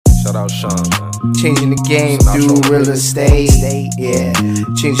Shout out Sean, man. Changing the game through real estate. Yeah,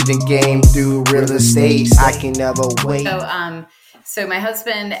 changing the game through real estate. I can never wait. So my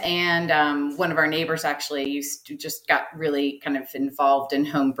husband and one of our neighbors actually just got really kind of involved in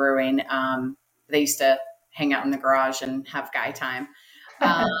home brewing. They used to hang out in the garage and have guy time.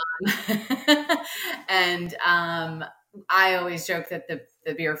 And I always joke that the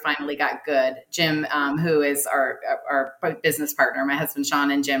beer finally got good. Jim, who is our business partner, my husband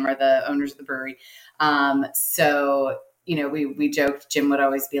Sean and Jim are the owners of the brewery. So we joked, Jim would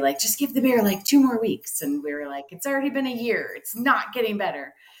always be like, just give the beer like 2 more weeks. And we were like, it's already been a year. It's not getting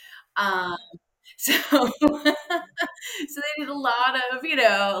better. So they did a lot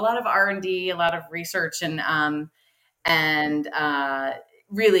of R&D, a lot of research and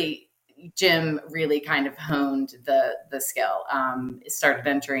really Jim really kind of honed the skill. Started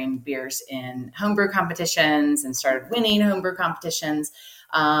entering beers in homebrew competitions and started winning homebrew competitions.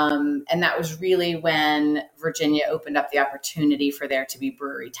 And that was really when Virginia opened up the opportunity for there to be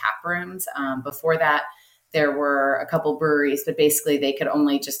brewery tap rooms. Before that, there were a couple breweries, but basically they could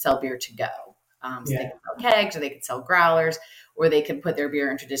only just sell beer to go. They could sell kegs, or they could sell growlers, or they could put their beer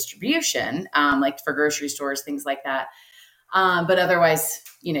into distribution, like for grocery stores, things like that. But otherwise,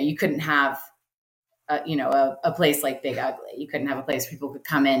 you couldn't have, a place like Big Ugly. You couldn't have a place people could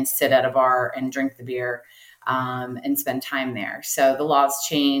come in, sit at a bar and drink the beer, and spend time there. So the laws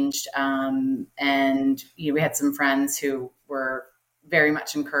changed. And we had some friends who were very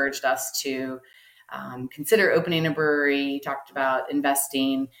much encouraged us to consider opening a brewery, talked about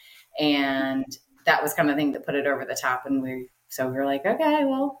investing. And that was kind of the thing that put it over the top. And we were like, okay,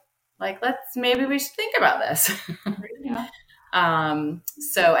 well, maybe we should think about this. Yeah.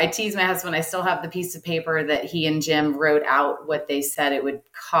 So I teased my husband, I still have the piece of paper that he and Jim wrote out what they said it would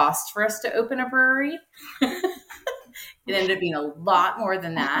cost for us to open a brewery. It ended up being a lot more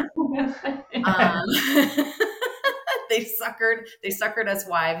than that. They suckered us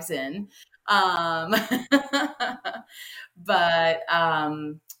wives in. But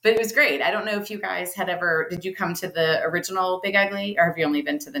it was great. I don't know if you guys did you come to the original Big Ugly, or have you only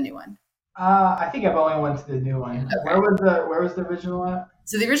been to the new one? I think I've only went to the new one. Okay. Where was the original one?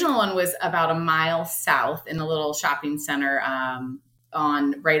 So the original one was about a mile south in a little shopping center,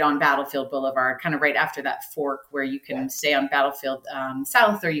 right on Battlefield Boulevard, kind of right after that fork where you can stay on Battlefield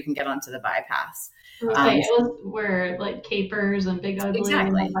South, or you can get onto the bypass. It was where like Capers and Big Ugly.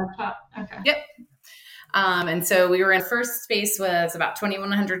 Exactly. Okay. Yep. And so we were in, first space was about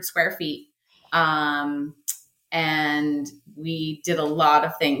 2,100 square feet. And we did a lot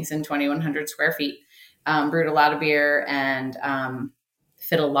of things in 2,100 square feet, brewed a lot of beer, and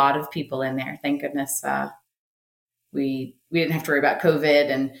fit a lot of people in there. Thank goodness we didn't have to worry about COVID,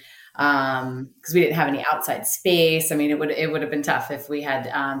 and because we didn't have any outside space. I mean, it would have been tough if we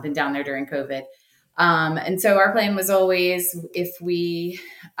had been down there during COVID. And so our plan was always, if we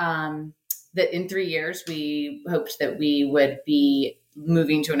that in 3 years, we hoped that we would be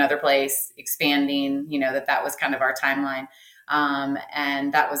moving to another place, expanding, that was kind of our timeline.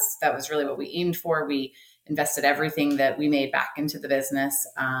 And that was really what we aimed for. We invested everything that we made back into the business.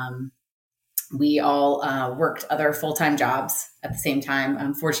 We all worked other full-time jobs at the same time.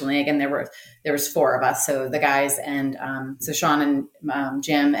 Unfortunately, again, there was 4 of us. So the guys and so Sean and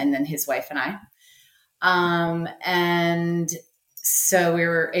Jim, and then his wife and I. And so we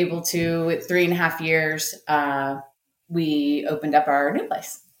were able to, with 3.5 years, we opened up our new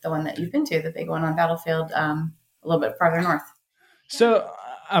place, the one that you've been to, the big one on Battlefield, a little bit farther north. So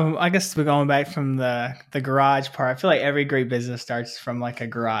I guess we're going back from the garage part. I feel like every great business starts from like a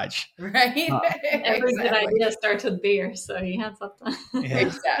garage. Right. Every good idea starts with beer. So you have something. Yeah.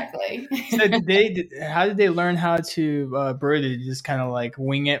 Exactly. So how did they learn how to brew? Did they just kind of like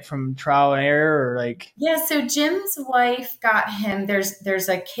wing it from trial and error, or like? Yeah. So Jim's wife got him, there's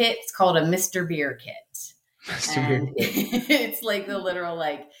a kit, it's called a Mr. Beer kit. And it's like the literal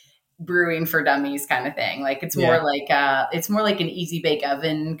like brewing for dummies kind of thing. Like it's more like an easy bake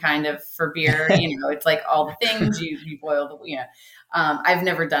oven kind of for beer. It's like all the things you boil I've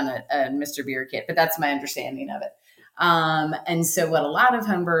never done a Mr. Beer kit, but that's my understanding of it. And so what a lot of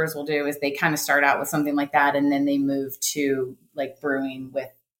homebrewers will do is they kind of start out with something like that, and then they move to like brewing with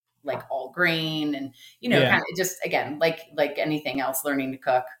like all grain and kind of just, again, like anything else, learning to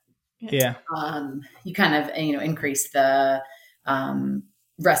cook. Yeah. You kind of, increase the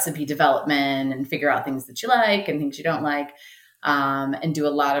recipe development and figure out things that you like and things you don't like, and do a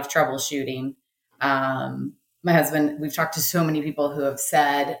lot of troubleshooting. My husband, we've talked to so many people who have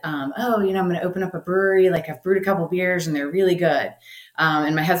said, I'm going to open up a brewery. Like I've brewed a couple beers and they're really good.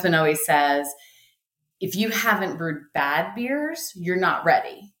 And my husband always says, if you haven't brewed bad beers, you're not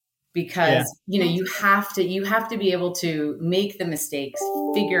ready. because you have to be able to make the mistakes,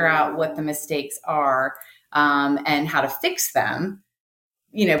 figure out what the mistakes are, and how to fix them,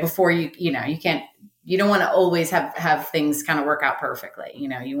 before you can't, you don't want to always have things kind of work out perfectly.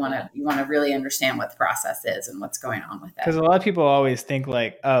 You want to really understand what the process is and what's going on with it. Because a lot of people always think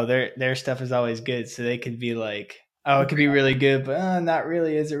like, oh, their stuff is always good. So they could be like, oh, it could be really good, but not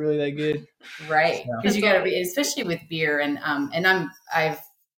really. Is it really that good? Right. Because you got to be, especially with beer, and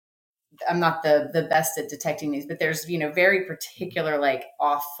I'm not the best at detecting these, but there's, very particular like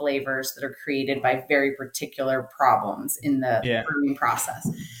off flavors that are created by very particular problems in the brewing process.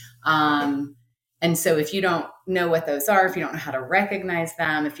 And so if you don't know what those are, if you don't know how to recognize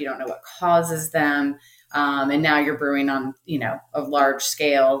them, if you don't know what causes them, and now you're brewing on, a large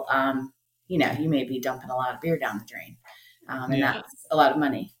scale, you may be dumping a lot of beer down the drain. And that's a lot of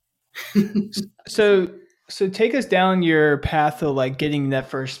money. So take us down your path of like getting that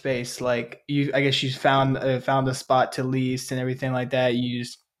first space. Like I guess you found a spot to lease and everything like that. You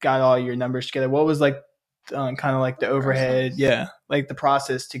just got all your numbers together. What was like kind of like the overhead? Yeah. Like the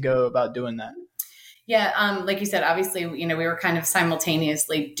process to go about doing that. Yeah. Like you said, obviously, we were kind of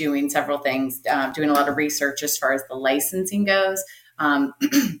simultaneously doing several things, doing a lot of research as far as the licensing goes.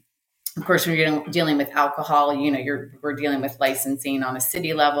 Of course, when you're dealing with alcohol, we're dealing with licensing on a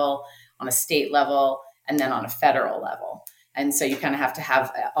city level, on a state level, and then on a federal level. And so you kind of have to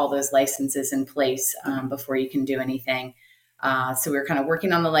have all those licenses in place before you can do anything. So we were kind of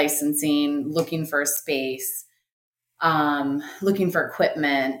working on the licensing, looking for a space, looking for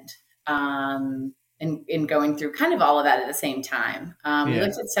equipment, and going through kind of all of that at the same time. We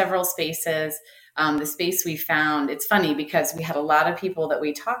looked at several spaces. The space we found, it's funny because we had a lot of people that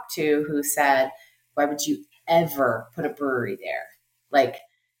we talked to who said, why would you ever put a brewery there? Like,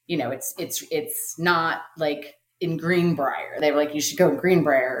 it's not like in Greenbrier. They were like, you should go to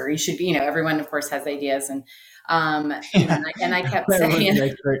Greenbrier, or you should, everyone of course has ideas. And, and I kept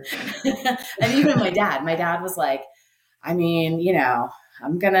saying, and even my dad was like, I mean,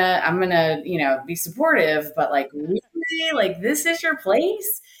 I'm gonna, be supportive, but like, really, like, this is your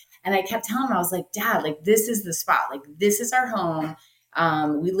place. And I kept telling him, I was like, Dad, like, this is the spot. Like, this is our home.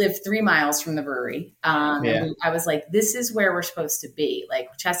 We live 3 miles from the brewery. And I was like, this is where we're supposed to be.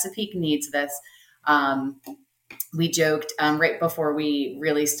 Like, Chesapeake needs this. We joked right before we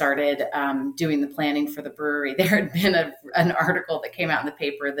really started doing the planning for the brewery, there had been an article that came out in the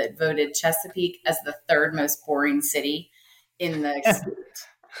paper that voted Chesapeake as the 3rd most boring city in the state.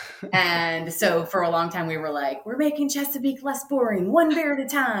 And so for a long time we were like, we're making Chesapeake less boring, one beer at a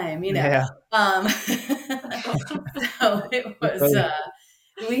time, So it was,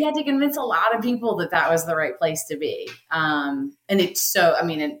 we had to convince a lot of people that was the right place to be. And it's so, I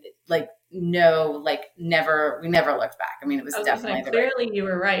mean, we never looked back. I mean, it was definitely clearly you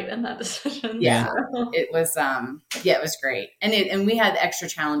were right in that decision. Yeah, it was, it was great. And we had extra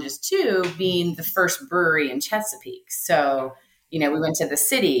challenges too, being the first brewery in Chesapeake. So, we went to the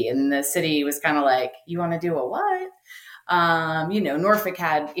city, and the city was kind of like, you want to do a what? Norfolk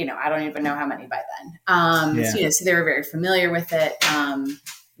had, I don't even know how many by then. So they were very familiar with it.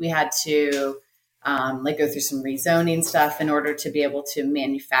 We had to go through some rezoning stuff in order to be able to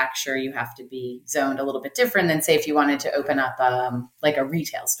manufacture. You have to be zoned a little bit different than, say, if you wanted to open up like a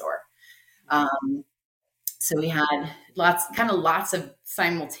retail store. So we had lots of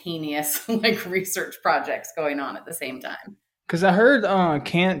simultaneous like research projects going on at the same time. Because I heard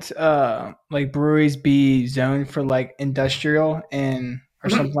can't like breweries be zoned for like industrial or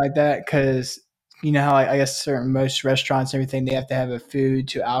something like that? Because you know how I guess most restaurants and everything, they have to have a food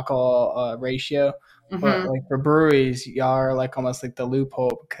to alcohol ratio. But like for breweries, y'all are like almost like the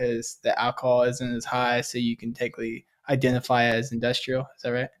loophole because the alcohol isn't as high, so you can technically identify it as industrial. Is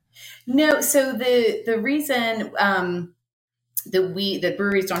that right? No. So the reason that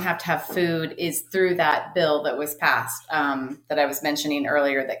breweries don't have to have food is through that bill that was passed that I was mentioning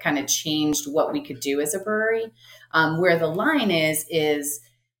earlier that kind of changed what we could do as a brewery. Where the line is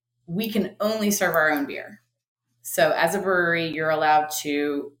we can only serve our own beer. So as a brewery, you're allowed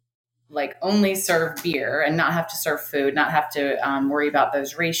to like only serve beer and not have to serve food, not have to worry about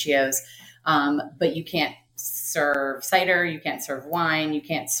those ratios. But you can't serve cider, you can't serve wine, you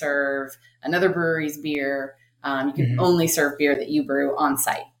can't serve another brewery's beer. You can only serve beer that you brew on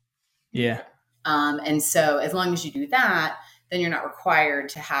site. Yeah. And so as long as you do that, then you're not required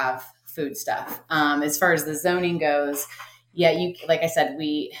to have food stuff. As far as the zoning goes, like I said,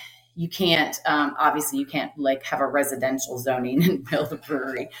 you can't, obviously you can't like have a residential zoning and build a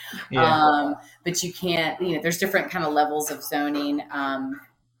brewery. But you can't, there's different kind of levels of zoning.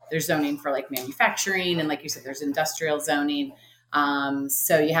 There's zoning for like manufacturing. And like you said, there's industrial zoning.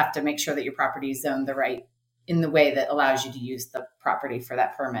 So you have to make sure that your property is zoned in the way that allows you to use the property for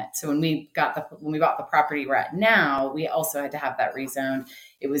that permit. So when we bought the property we're at now, we also had to have that rezoned.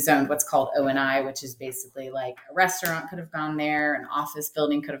 It was zoned what's called O&I, which is basically like a restaurant could have gone there, an office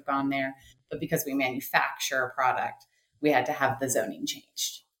building could have gone there, but because we manufacture a product, we had to have the zoning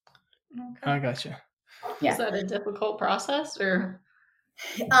changed. Okay. I gotcha. Yeah. Is that a difficult process or?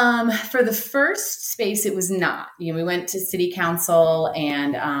 For the first space, it was not. We went to city council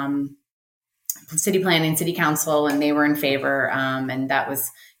and city planning, city council, and they were in favor. And that was,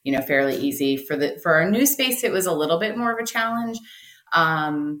 fairly easy. For our new space, it was a little bit more of a challenge.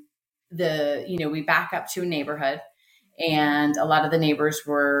 We back up to a neighborhood, and a lot of the neighbors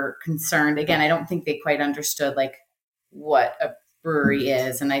were concerned. Again, I don't think they quite understood like what a brewery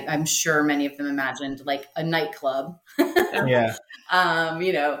is, and I'm sure many of them imagined like a nightclub. Yeah. And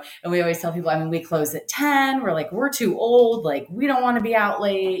we always tell people, we close at 10. We're like, we're too old. Like, we don't want to be out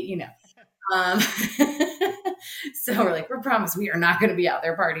late, So we're like, we're promised we are not going to be out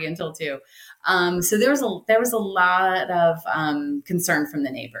there partying until 2. So there was a lot of concern from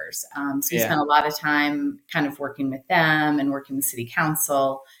the neighbors. So we spent a lot of time kind of working with them and working with city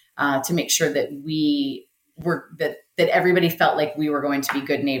council to make sure that that everybody felt like we were going to be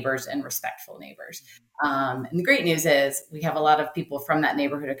good neighbors and respectful neighbors. And the great news is we have a lot of people from that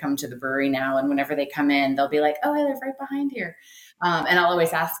neighborhood who come to the brewery now. And whenever they come in, they'll be like, oh, I live right behind here. And I'll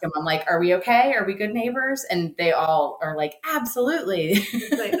always ask them, I'm like, are we okay? Are we good neighbors? And they all are like, absolutely.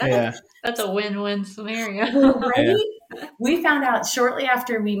 That's a win-win scenario. Right? Yeah. We found out shortly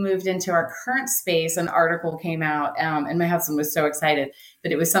after we moved into our current space, an article came out, and my husband was so excited,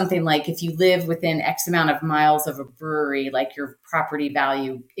 but it was something like, if you live within X amount of miles of a brewery, like your property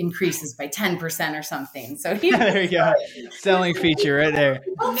value increases by 10% or something. So there you go. Selling feature right there.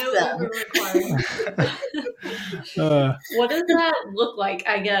 No Uber required. What does that look like,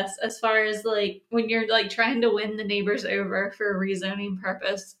 I guess, as far as like when you're like trying to win the neighbors over for a rezoning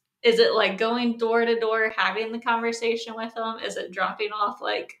purpose? Is it like going door to door, having the conversation with them? Is it dropping off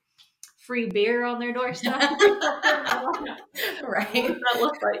like free beer on their doorstep? Right. What does that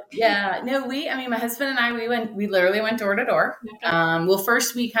look like? Yeah. No, my husband and I, we literally went door to door. Well,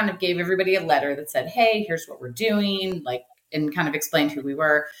 first we kind of gave everybody a letter that said, hey, here's what we're doing, and kind of explained who we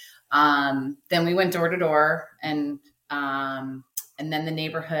were. Then we went door to door, and then the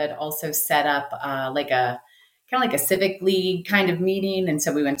neighborhood also set up kind of like a civic league kind of meeting. And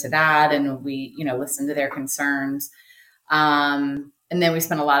so we went to that and we, listened to their concerns. And then we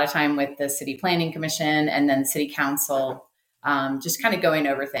spent a lot of time with the city planning commission and then city council, just kind of going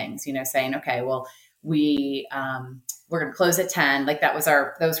over things, saying, okay, well, we're going to close at 10. Like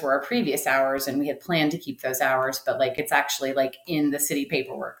those were our previous hours, and we had planned to keep those hours, but like, it's actually like in the city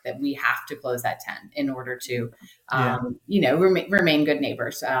paperwork that we have to close at 10 in order to, remain good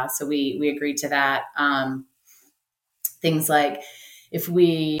neighbors. So we agreed to that. Things like if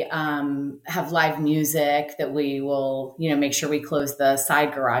we have live music, that we will, make sure we close the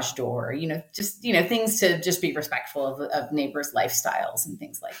side garage door, things to just be respectful of neighbors' lifestyles and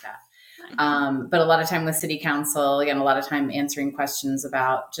things like that. But a lot of time with city council, again, a lot of time answering questions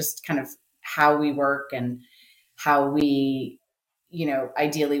about just kind of how we work and how we,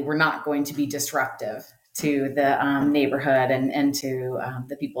 ideally we're not going to be disruptive to the neighborhood and to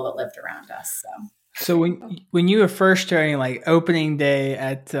the people that lived around us. So when you were first starting, like opening day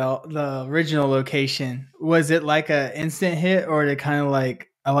at the original location, was it like a instant hit, or did it kind of like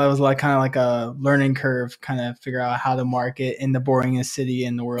it was like kind of like a learning curve, kind of figure out how to market in the boringest city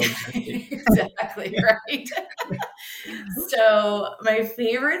in the world? Exactly right. So my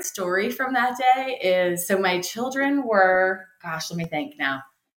favorite story from that day is, so my children were, let me think now.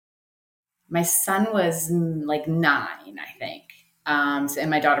 My son was like 9, I think. And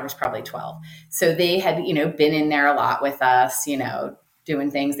my daughter was probably 12. So they had, been in there a lot with us,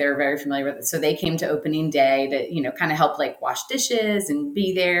 doing things. They were very familiar with it. So they came to opening day to, kind of help like wash dishes and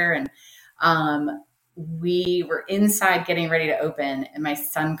be there. And we were inside getting ready to open, and my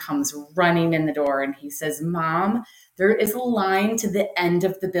son comes running in the door and he says, Mom, there is a line to the end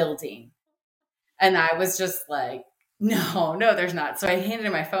of the building. And I was just like, no, there's not. So I handed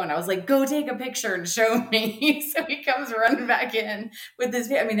him my phone. I was like, go take a picture and show me. So he comes running back in with this.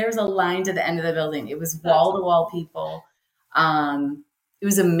 There was a line to the end of the building. It was wall to wall people. It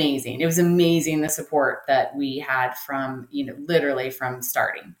was amazing. It was amazing, the support that we had from, literally from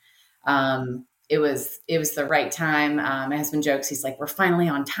starting. It was the right time. My husband jokes, he's like, we're finally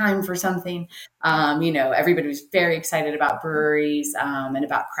on time for something. Everybody was very excited about breweries and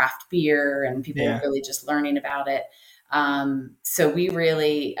about craft beer, and people were really just learning about it. So we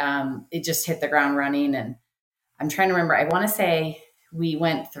really, it just hit the ground running. And I'm trying to remember. I want to say we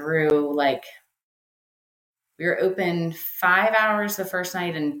went through like, we were open 5 hours the first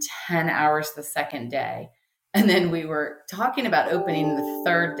night and 10 hours the second day. And then we were talking about opening the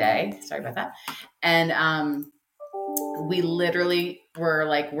third day. Sorry about that. And we literally were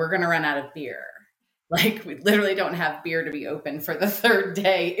like, we're going to run out of beer. Like, we literally don't have beer to be open for the third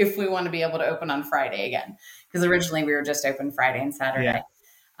day if we want to be able to open on Friday again. Because originally we were just open Friday and Saturday. Yeah.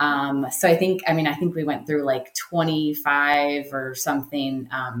 So I think we went through like 25 or something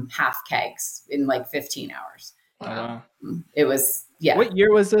half kegs in like 15 hours. Wow. It was, yeah. What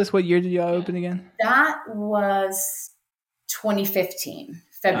year was this? What year did y'all open again? That was 2015,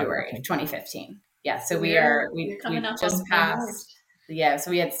 February of 2015. Yeah. So we just passed. Yeah. So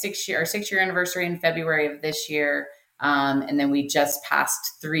we had our 6-year anniversary in February of this year. And then we just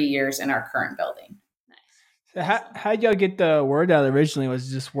passed 3 years in our current building. So how did y'all get the word out originally? Was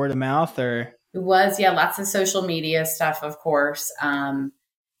it just word of mouth or? It was, yeah, lots of social media stuff, of course. And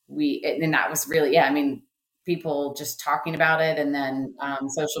that was really, yeah, I mean, people just talking about it and then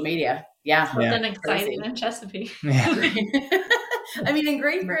social media. Yeah. Something exciting in Chesapeake. Yeah. I mean, in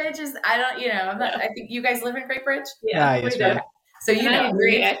Great Bridge I think you guys live in Great Bridge? Yeah, yes, we do. right. So, I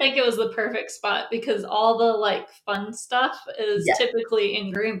agree. I think it was the perfect spot because all the like fun stuff is typically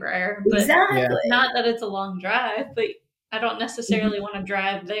in Greenbrier. But exactly. Not that it's a long drive, but I don't necessarily want to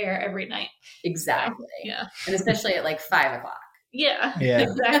drive there every night. Exactly. So, yeah. And especially at like 5 o'clock. Yeah,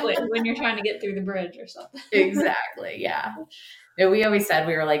 exactly. When you're trying to get through the bridge or something. Exactly. Yeah. We always said,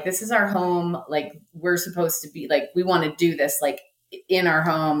 we were like, this is our home. Like, we're supposed to be like, we want to do this like in our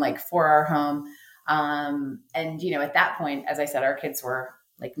home, like for our home. And, at that point, as I said, our kids were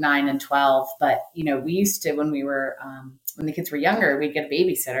like 9 and 12, but, we used to, when we were, when the kids were younger, we'd get a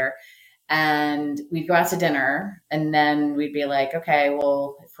babysitter and we'd go out to dinner and then we'd be like, okay,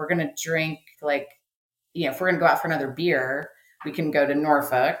 well, if we're going to drink, like, if we're going to go out for another beer, we can go to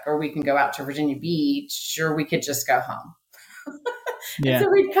Norfolk or we can go out to Virginia Beach or we could just go home. Yeah. And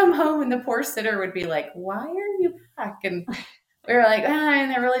so we'd come home and the poor sitter would be like, why are you back? And we were like, I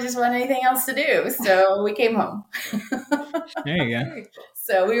never really just want anything else to do. So we came home. There you go.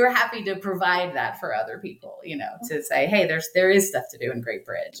 So we were happy to provide that for other people, to say, hey, there is stuff to do in Great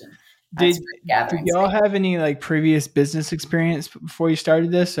Bridge. And did y'all have any like previous business experience before you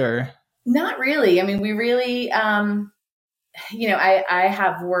started this or? Not really. I mean, we really, I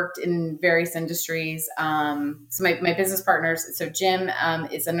have worked in various industries. So my business partners, so Jim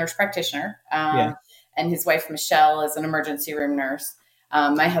is a nurse practitioner, and his wife, Michelle, is an emergency room nurse.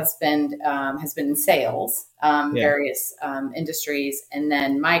 My husband has been in sales, various industries. And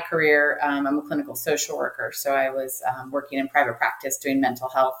then my career, I'm a clinical social worker. So I was working in private practice doing mental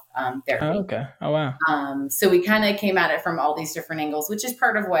health therapy. Oh, okay. Oh, wow. So we kind of came at it from all these different angles, which is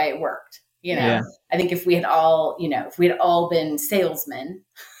part of why it worked. I think if we had all been salesmen,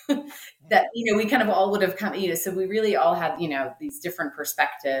 that, we kind of all would have come, so we really all had, these different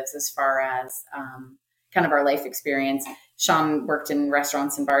perspectives as far as kind of our life experience. Sean worked in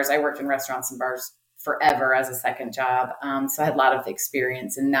restaurants and bars. I worked in restaurants and bars forever as a second job. So I had a lot of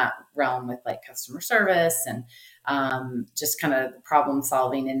experience in that realm with like customer service and just kind of problem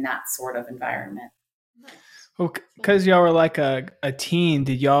solving in that sort of environment. Well, because y'all were like a team,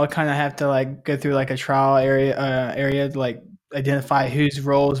 did y'all kind of have to like go through like a trial area to like identify whose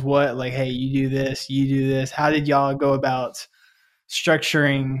role is what? Like, hey, you do this, you do this. How did y'all go about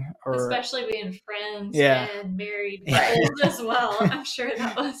structuring, or especially being friends and married as well? I'm sure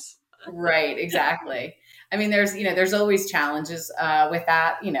that was right. Exactly. I mean, there's always challenges with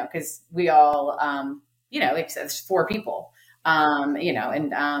that, because we all, it's 4 people. On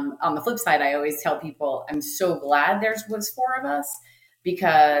the flip side, I always tell people I'm so glad there was 4 of us,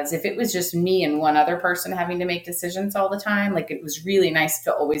 because if it was just me and one other person having to make decisions all the time, like it was really nice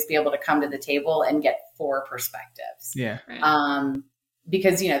to always be able to come to the table and get 4 perspectives. Yeah. Right.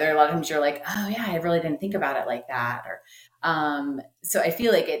 Because, there are a lot of times you're like, oh yeah, I really didn't think about it like that. Or, so I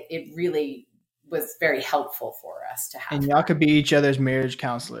feel like it really was very helpful for us to have. And y'all could be each other's marriage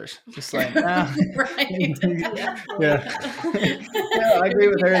counselors. Just like, right. Yeah. I agree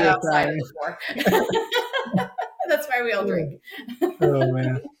with her this time. That's why we all drink. Oh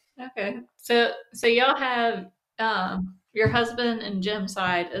man. Okay. So y'all have your husband and Jim's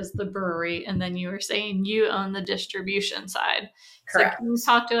side is the brewery, and then you were saying you own the distribution side. Correct. So can you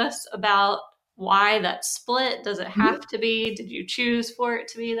talk to us about why that split? Does it have to be? Did you choose for it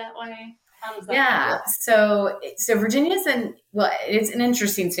to be that way? How does that work? So Virginia's it's an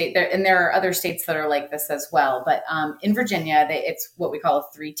interesting state there, and there are other states that are like this as well. But in Virginia, it's what we call a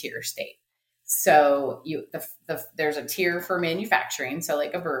 3-tier state. So there's a tier for manufacturing, so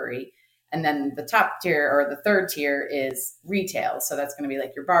like a brewery, And then the top tier or the third tier is retail. So that's going to be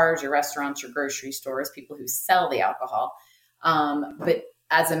like your bars, your restaurants, your grocery stores, people who sell the alcohol. But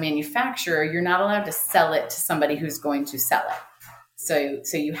as a manufacturer, you're not allowed to sell it to somebody who's going to sell it.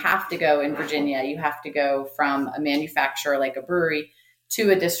 So you have to go in Virginia, you have to go from a manufacturer like a brewery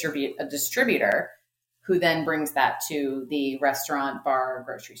to a distributor who then brings that to the restaurant, bar,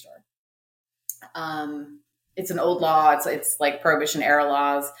 grocery store. It's an old law. It's like Prohibition era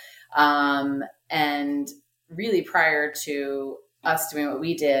laws. And really prior to us doing what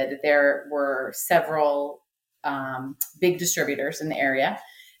we did, there were several big distributors in the area,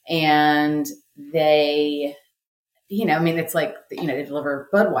 and they, it's like, they deliver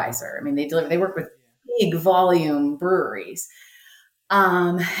Budweiser. I mean, they work with big volume breweries.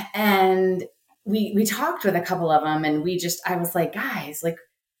 And we talked with a couple of them, and I was like, guys, like,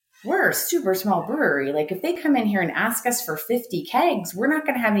 we're a super small brewery. Like, if they come in here and ask us for 50 kegs, we're not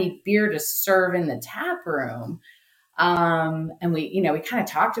going to have any beer to serve in the tap room. And we kind of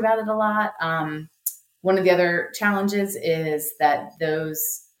talked about it a lot. One of the other challenges is that those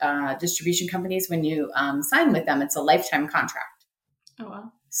distribution companies, when you sign with them, it's a lifetime contract. Oh,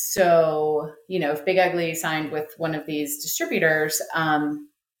 wow. So, if Big Ugly signed with one of these distributors,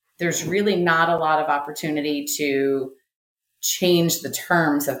 there's really not a lot of opportunity to change the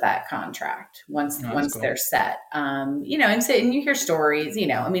terms of that contract once cool. They're set. And you hear stories,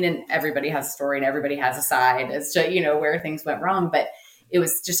 and everybody has a story and everybody has a side as to, where things went wrong. But it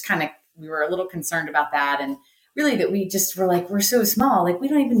was just we were a little concerned about that. And really that we just were like, we're so small, like we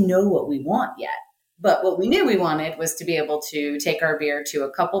don't even know what we want yet. But what we knew we wanted was to be able to take our beer to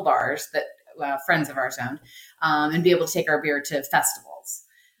a couple bars that friends of ours owned, and be able to take our beer to festivals.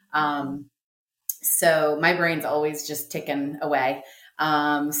 So my brain's always just ticking away.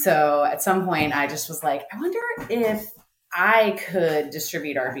 So at some point I just was like, I wonder if I could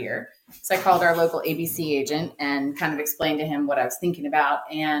distribute our beer. So I called our local ABC agent and kind of explained to him what I was thinking about.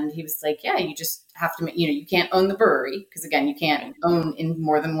 And he was like, yeah, you just have to, you can't own the brewery because again, you can't own in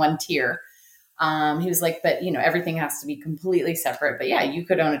more than one tier. He was like, but everything has to be completely separate, but yeah, you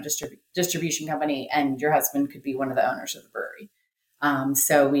could own a distribution company and your husband could be one of the owners of the brewery.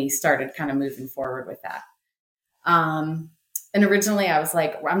 So we started kind of moving forward with that. And originally I was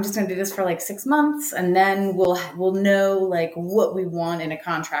like, I'm just going to do this for like 6 months and then we'll know like what we want in a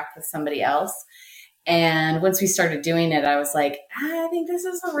contract with somebody else. And once we started doing it, I was like, I think this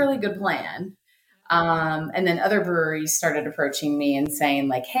is a really good plan. And then other breweries started approaching me and saying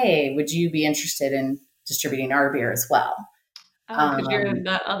like, hey, would you be interested in distributing our beer as well? Because you're in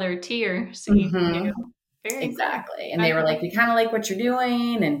that other tier. So you can do exactly. Cool. And they were like, we kind of like what you're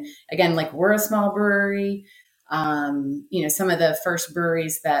doing. And again, like we're a small brewery. Some of the first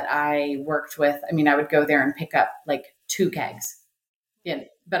breweries that I worked with, I would go there and pick up like 2 kegs. Yeah.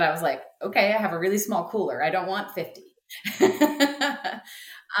 But I was like, okay, I have a really small cooler. I don't want 50.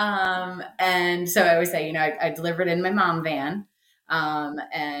 And so I always say, I delivered in my mom van.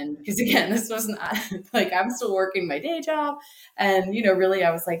 And because again, this was not like, I'm still working my day job. And, really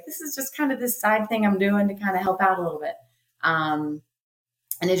I was like, this is just kind of this side thing I'm doing to kind of help out a little bit.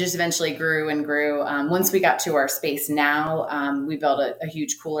 And it just eventually grew and grew. Once we got to our space now, we built a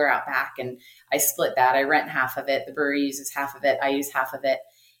huge cooler out back and I split that. I rent half of it. The brewery uses half of it. I use half of it.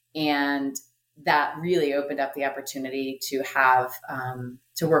 And that really opened up the opportunity to have,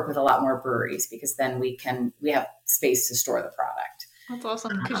 to work with a lot more breweries because then we have space to store the product. That's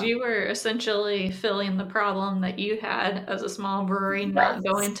awesome. Because you were essentially filling the problem that you had as a small brewery, not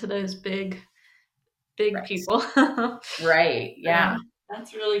going to those big people. Right. Yeah.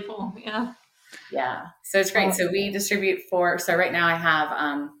 That's really cool. Yeah. Yeah. So it's great. So we distribute so right now I have,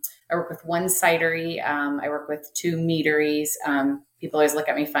 I work with one cidery. I work with 2 meaderies. People always look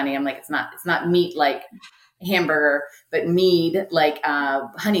at me funny. I'm like, it's not meat like hamburger, but mead like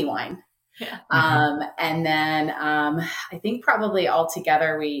honey wine. Yeah. And then I think probably all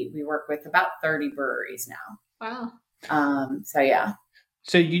together we work with about 30 breweries now. Wow. So yeah.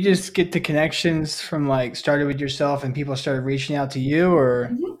 So you just get the connections from like started with yourself and people started reaching out to you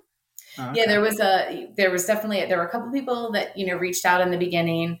or? Mm-hmm. Oh, okay. Yeah, there were a couple of people that, reached out in the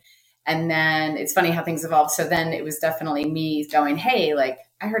beginning. And then it's funny how things evolved. So then it was definitely me going, hey, like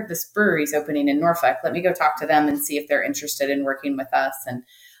I heard this brewery's opening in Norfolk. Let me go talk to them and see if they're interested in working with us.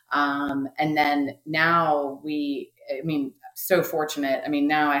 And then now so fortunate.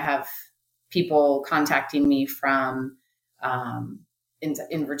 Now I have people contacting me from,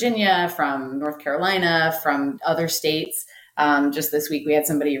 in Virginia, from North Carolina, from other states. Just this week, we had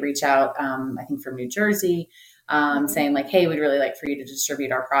somebody reach out, I think from New Jersey, saying like, hey, we'd really like for you to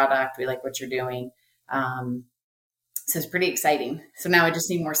distribute our product. We like what you're doing. So it's pretty exciting. So now I just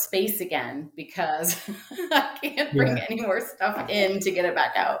need more space again because I can't bring any more stuff in to get it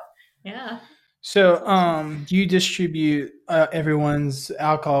back out. Yeah. So, you distribute everyone's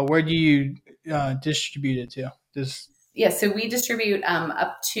alcohol. Where do you distribute it to? So we distribute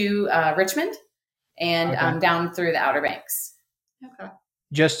up to Richmond and down through the Outer Banks. Okay.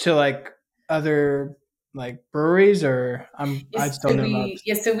 Just to like other like breweries, or I just don't know about.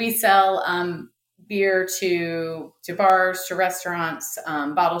 So we sell beer to bars, to restaurants,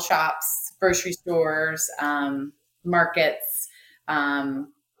 bottle shops, grocery stores, markets,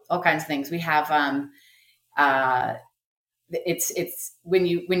 all kinds of things. We have it's when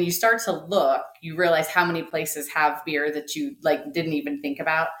you start to look, you realize how many places have beer that you like didn't even think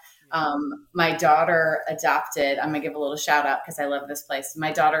about. My daughter adopted, I'm gonna give a little shout out because I love this place.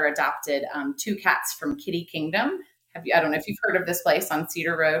 My daughter adopted 2 cats from Kitty Kingdom. I don't know if you've heard of this place on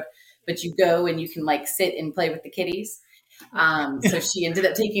Cedar Road, but you go and you can like sit and play with the kitties. So she ended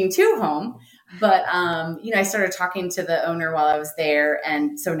up taking 2 home. But, I started talking to the owner while I was there.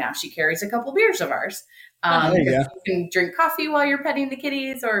 And so now she carries a couple beers of ours. You can drink coffee while you're petting the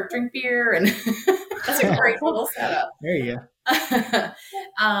kitties or drink beer. And that's a great little setup. There you go.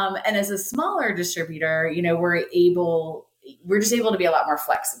 And as a smaller distributor, we're just able to be a lot more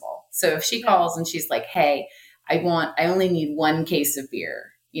flexible. So if she calls and she's like, hey, I only need 1 case of beer,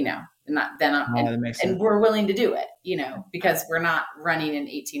 and we're willing to do it, because we're not running in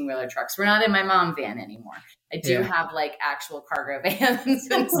 18-wheeler trucks. We're not in my mom van anymore. I do have like actual cargo vans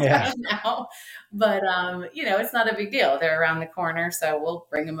and stuff now, but it's not a big deal. They're around the corner. So we'll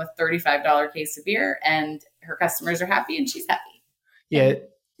bring them a $35 case of beer and her customers are happy and she's happy. Yeah.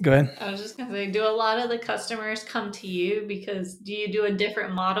 Go ahead. I was just going to say, do a lot of the customers come to you because do you do a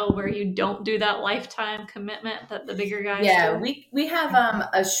different model where you don't do that lifetime commitment that the bigger guys do? We have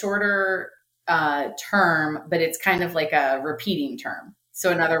a shorter term, but it's kind of like a repeating term.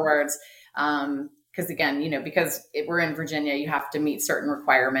 So in other words, because again, because we're in Virginia, you have to meet certain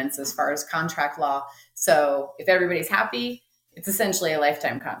requirements as far as contract law. So if everybody's happy, it's essentially a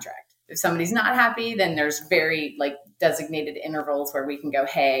lifetime contract. If somebody's not happy, then there's very like designated intervals where we can go,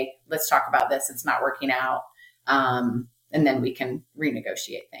 hey, let's talk about this. It's not working out. And then we can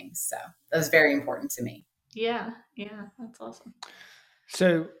renegotiate things. So that was very important to me. Yeah. That's awesome.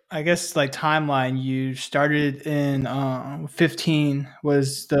 So I guess like timeline, you started in 15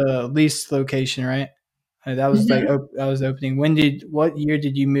 was the lease location, right? That was like that was opening. What year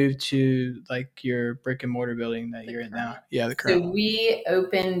did you move to like your brick and mortar building that you're in now? Yeah, the current. So we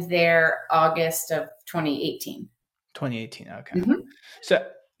opened there August of 2018. 2018. Okay. So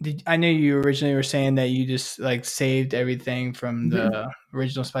I know you originally were saying that you just like saved everything from the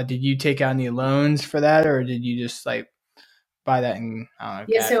original spot. Did you take out any loans for that, or did you just like buy that and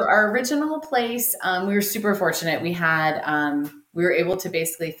so our original place, we were super fortunate. We had we were able to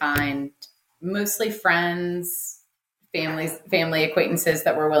basically find mostly friends, family acquaintances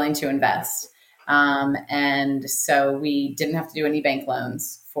that were willing to invest. And so we didn't have to do any bank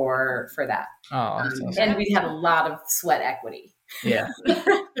loans for that. Oh, awesome. And we had a lot of sweat equity. Yeah.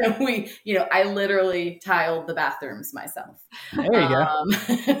 I literally tiled the bathrooms myself. There you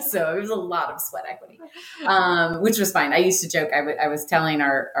go. So it was a lot of sweat equity, which was fine. I used to joke. I was telling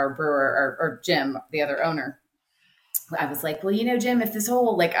our brewer or Jim, the other owner, I was like, well, Jim, if this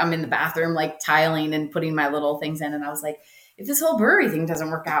whole, like I'm in the bathroom, like tiling and putting my little things in. And I was like, if this whole brewery thing doesn't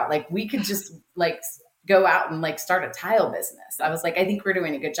work out, like we could just like go out and like start a tile business. I was like, I think we're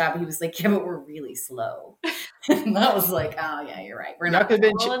doing a good job. He was like, yeah, but we're really slow. And I was like, oh yeah, you're right. We're not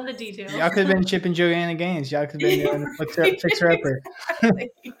all in the details. Y'all could have been Chip and Joanna Gaines. Y'all could have been doing Fixer Upper.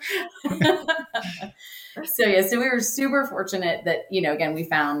 So we were super fortunate that, again,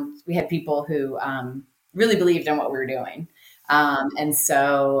 we had people who really believed in what we were doing. And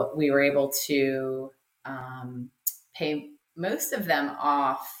so we were able to pay most of them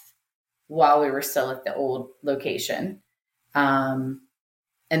off while we were still at the old location. And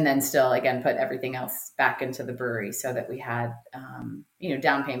then still, again, put everything else back into the brewery so that we had,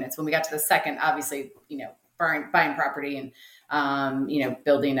 down payments. When we got to the second, obviously, buying property and,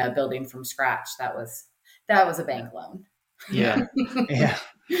 building a building from scratch, that was a bank loan. Yeah. Yeah.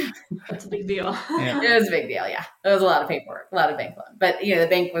 That's a big deal. Yeah. It was a big deal. Yeah. It was a lot of paperwork, a lot of bank loan, but the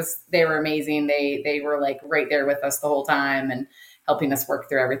bank they were amazing. They were like right there with us the whole time and helping us work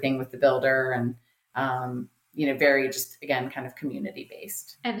through everything with the builder and, very just, again, kind of community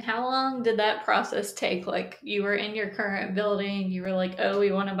based. And how long did that process take? Like you were in your current building, you were like, oh,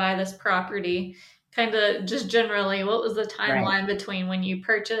 we want to buy this property. Kind of just generally, what was the timeline between when you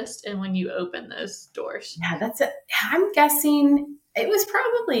purchased and when you opened those doors? Yeah, I'm guessing it was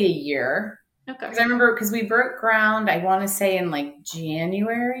probably a year. Okay. Because I remember, because we broke ground, I want to say in like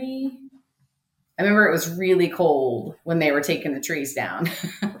January. I remember it was really cold when they were taking the trees down.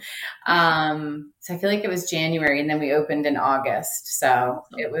 So I feel like it was January, and then we opened in August. So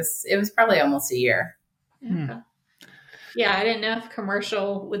it was probably almost a year. Okay. Yeah, I didn't know if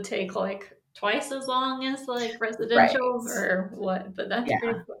commercial would take like twice as long as like residential or what, but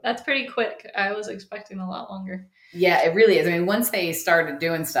that's pretty quick. I was expecting a lot longer. Yeah, it really is. I mean, once they started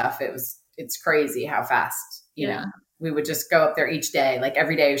doing stuff, it's crazy how fast, you know, we would just go up there each day. Like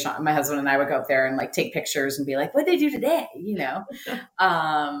every day, my husband and I would go up there and like take pictures and be like, what'd they do today? You know?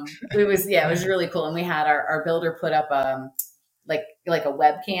 It was really cool. And we had our builder put up, like a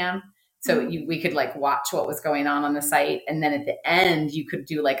webcam. So we could like watch what was going on the site. And then at the end, you could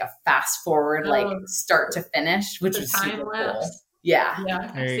do like a fast forward, like start to finish, which was super cool. Yeah.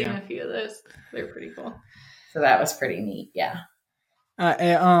 Yeah. I've seen a few of those. They're pretty cool. So that was pretty neat. Yeah.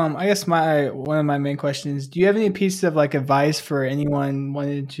 I guess one of my main questions, do you have any pieces of like advice for anyone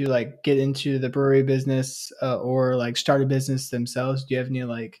wanting to like get into the brewery business or like start a business themselves? Do you have any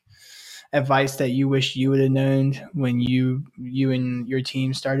like advice that you wish you would have known when you and your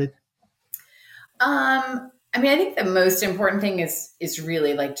team started? I mean, I think the most important thing is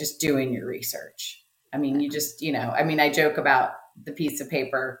really like just doing your research. I mean, you just, I joke about the piece of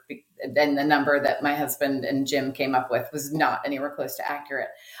paper, and the number that my husband and Jim came up with was not anywhere close to accurate.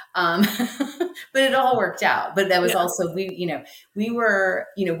 But it all worked out. But that was also, we were,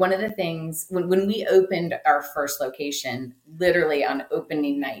 one of the things when we opened our first location, literally on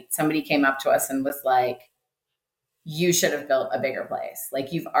opening night, somebody came up to us and was like, you should have built a bigger place.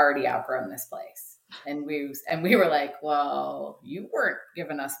 Like, you've already outgrown this place. And we were like, well, you weren't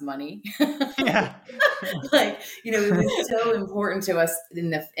giving us money. Yeah. Like, it was so important to us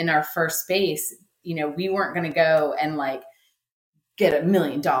in our first space. We weren't going to go and like get $1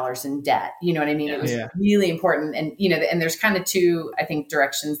 million in debt. You know what I mean? It was really important. And, and there's kind of two, I think,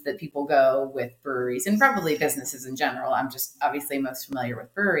 directions that people go with breweries and probably businesses in general. I'm just obviously most familiar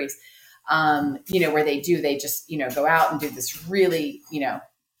with breweries, where they just, go out and do this really,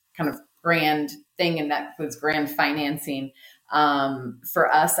 kind of grand thing. And that includes grand financing. For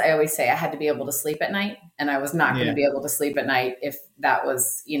us, I always say I had to be able to sleep at night, and I was not going to be able to sleep at night if that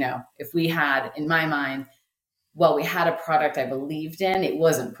was, if we had, in my mind, we had a product I believed in, it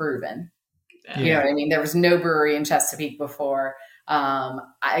wasn't proven. You know what I mean? There was no brewery in Chesapeake before.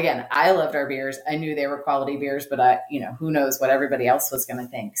 I loved our beers. I knew they were quality beers, but who knows what everybody else was going to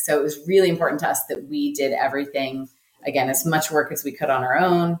think. So it was really important to us that we did everything, again, as much work as we could on our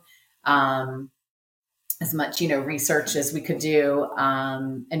own. As much, research as we could do,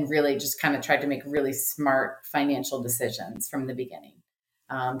 and really just kind of tried to make really smart financial decisions from the beginning.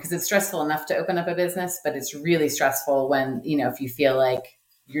 Because it's stressful enough to open up a business, but it's really stressful when, if you feel like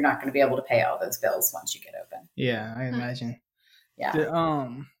you're not going to be able to pay all those bills once you get open. Yeah, I imagine. Yeah.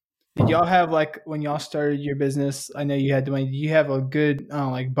 Did y'all have, like, when y'all started your business, I know you had the money, did you have a good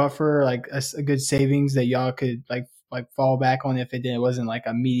like buffer, like a good savings that y'all could like fall back on if it wasn't like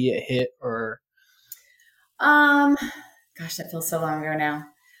immediate hit? Or gosh, that feels so long ago now.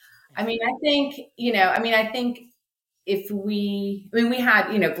 I mean, I think if we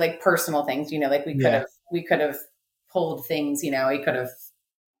had, like personal things, like we could have pulled things, we could have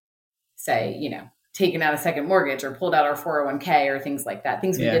say, taken out a second mortgage or pulled out our 401k or things like that,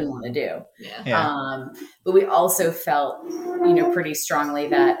 things we didn't want to do. But we also felt, pretty strongly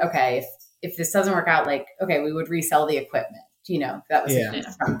that, okay, if this doesn't work out, like, okay, we would resell the equipment. That was a huge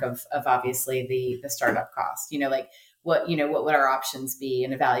chunk of obviously the startup cost, like what would our options be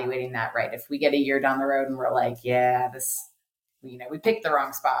in evaluating that, right? If we get a year down the road and we're like, we picked the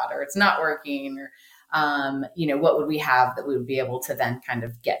wrong spot, or it's not working, or, what would we have that we would be able to then kind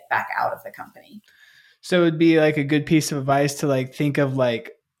of get back out of the company? So it'd be like a good piece of advice to like think of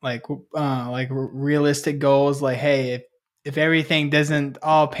like realistic goals. Like, hey, if everything doesn't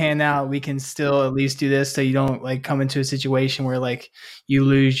all pan out, we can still at least do this, so you don't like come into a situation where like you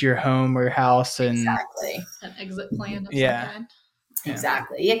lose your home or house. And exactly an exit plan of some kind.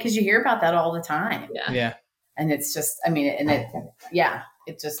 Exactly. Yeah, because you hear about that all the time. Yeah. And it's just,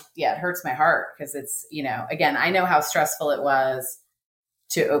 it hurts my heart because it's, again, I know how stressful it was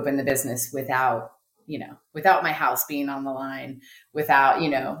to open the business without my house being on the line, without,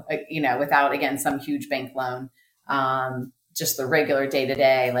 without, again, some huge bank loan. Just the regular day to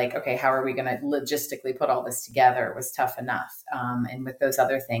day, like, okay, how are we going to logistically put all this together was tough enough. And with those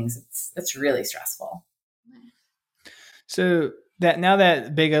other things, it's really stressful. So that now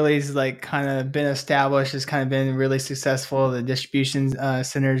that Big Ellie's like kind of been established, has kind of been really successful, the distribution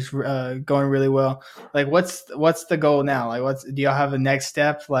center's going really well. Like, what's the goal now? Like, do y'all have a next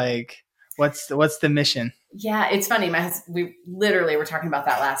step? Like, What's the mission? Yeah, it's funny. We literally were talking about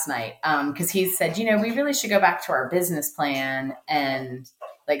that last night because he said, we really should go back to our business plan and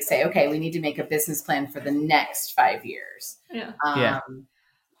like say, okay, we need to make a business plan for the next 5 years. Yeah.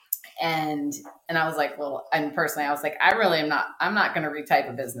 And I was like, well, and personally, I was like, I'm not going to retype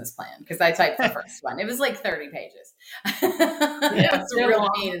a business plan because I typed the first one. It was like 30 pages. It's a real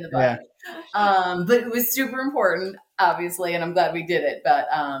pain in the butt. Yeah. But it was super important, obviously, and I'm glad we did it. But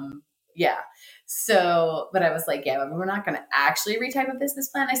yeah. So, but I was like, yeah, we're not going to actually retype a business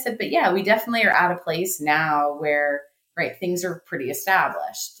plan. I said, but yeah, we definitely are at a place now where, right, things are pretty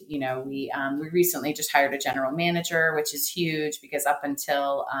established. We recently just hired a general manager, which is huge because up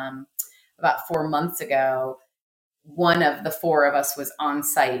until about 4 months ago, one of the four of us was on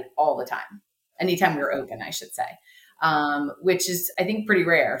site all the time, anytime we were open, I should say, which is, I think, pretty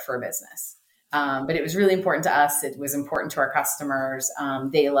rare for a business. But it was really important to us. It was important to our customers.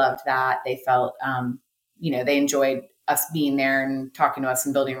 They loved that. They felt, they enjoyed us being there and talking to us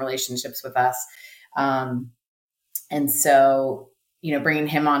and building relationships with us. And so, bringing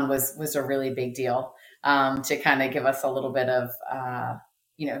him on was a really big deal to kind of give us a little bit of,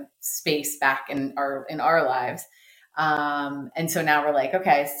 space back in our lives. And so now we're like,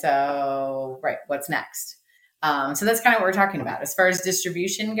 okay, so, right, what's next? So that's kind of what we're talking about. As far as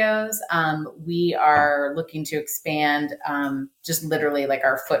distribution goes, we are looking to expand just literally like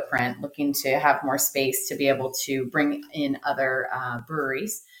our footprint, looking to have more space to be able to bring in other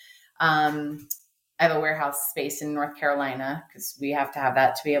breweries. I have a warehouse space in North Carolina because we have to have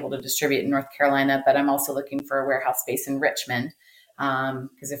that to be able to distribute in North Carolina. But I'm also looking for a warehouse space in Richmond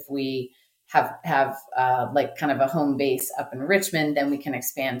because if we have like kind of a home base up in Richmond, then we can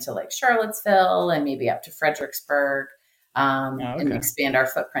expand to like Charlottesville and maybe up to Fredericksburg and expand our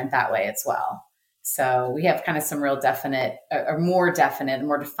footprint that way as well. So we have kind of some real definite or more definite,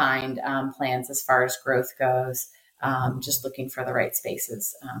 more defined plans as far as growth goes. Just looking for the right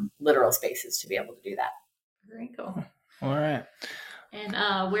spaces, literal spaces to be able to do that. Very cool. All right.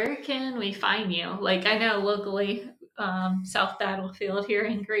 And where can we find you? Like I know locally, South Battlefield here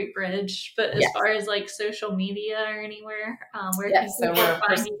in Great Bridge, but as far as like social media or anywhere, where can people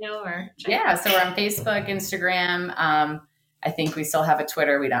find you? Or so we're on Facebook, Instagram. I think we still have a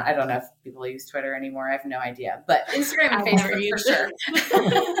Twitter. I don't know if people use Twitter anymore. I have no idea, but Instagram and Facebook for sure.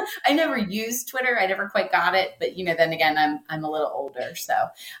 I never used Twitter. I never quite got it, but then again, I'm a little older. So,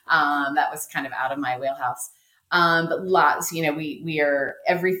 that was kind of out of my wheelhouse. But lots, we are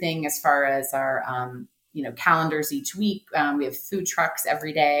everything as far as our, calendars each week. We have food trucks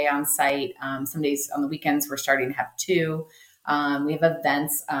every day on site. Some days on the weekends, we're starting to have 2. We have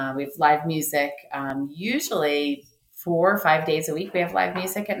events. We have live music. Usually 4 or 5 days a week, we have live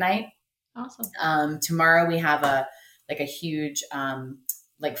music at night. Awesome. Tomorrow we have a huge,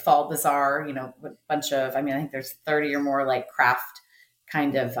 fall bazaar, a bunch of, I think there's 30 or more like craft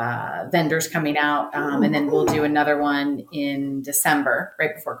kind of, vendors coming out. And then we'll do another one in December,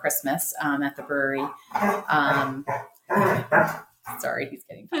 right before Christmas, at the brewery. Sorry, he's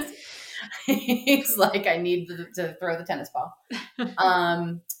getting fussy. He's like, I need to throw the tennis ball.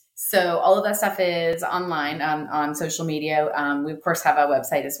 So all of that stuff is online on social media. We, of course, have a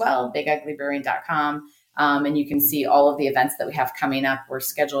website as well, biguglybrewing.com. And you can see all of the events that we have coming up. We're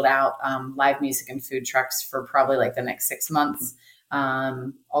scheduled out live music and food trucks for probably like the next 6 months.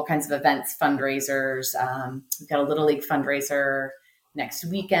 All kinds of events, fundraisers. We've got a Little League fundraiser next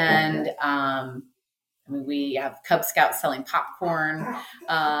weekend. We have Cub Scouts selling popcorn.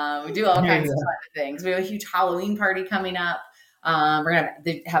 We do all kinds of things. We have a huge Halloween party coming up. We're going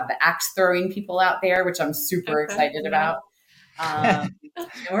to have the axe throwing people out there, which I'm super excited about.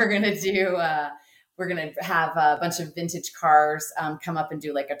 We're going to have a bunch of vintage cars come up and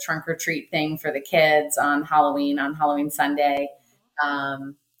do like a trunk or treat thing for the kids on Halloween Sunday.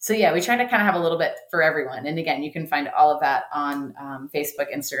 So yeah, we try to kind of have a little bit for everyone. And again, you can find all of that on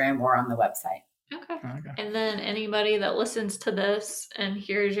Facebook, Instagram, or on the website. Okay. And then anybody that listens to this and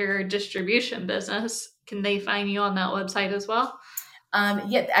hears your distribution business, can they find you on that website as well?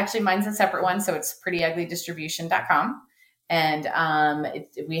 Actually mine's a separate one. So it's prettyuglydistribution.com. And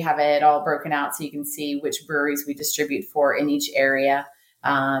we have it all broken out so you can see which breweries we distribute for in each area.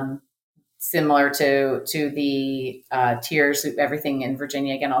 Similar to the tiers, everything in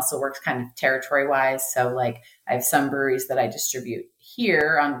Virginia, again, also works kind of territory wise. So like I have some breweries that I distribute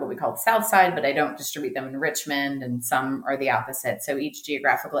here on what we call the South Side, but I don't distribute them in Richmond, and some are the opposite. So each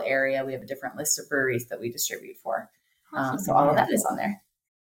geographical area, we have a different list of breweries that we distribute for. Awesome. So all of that is on there.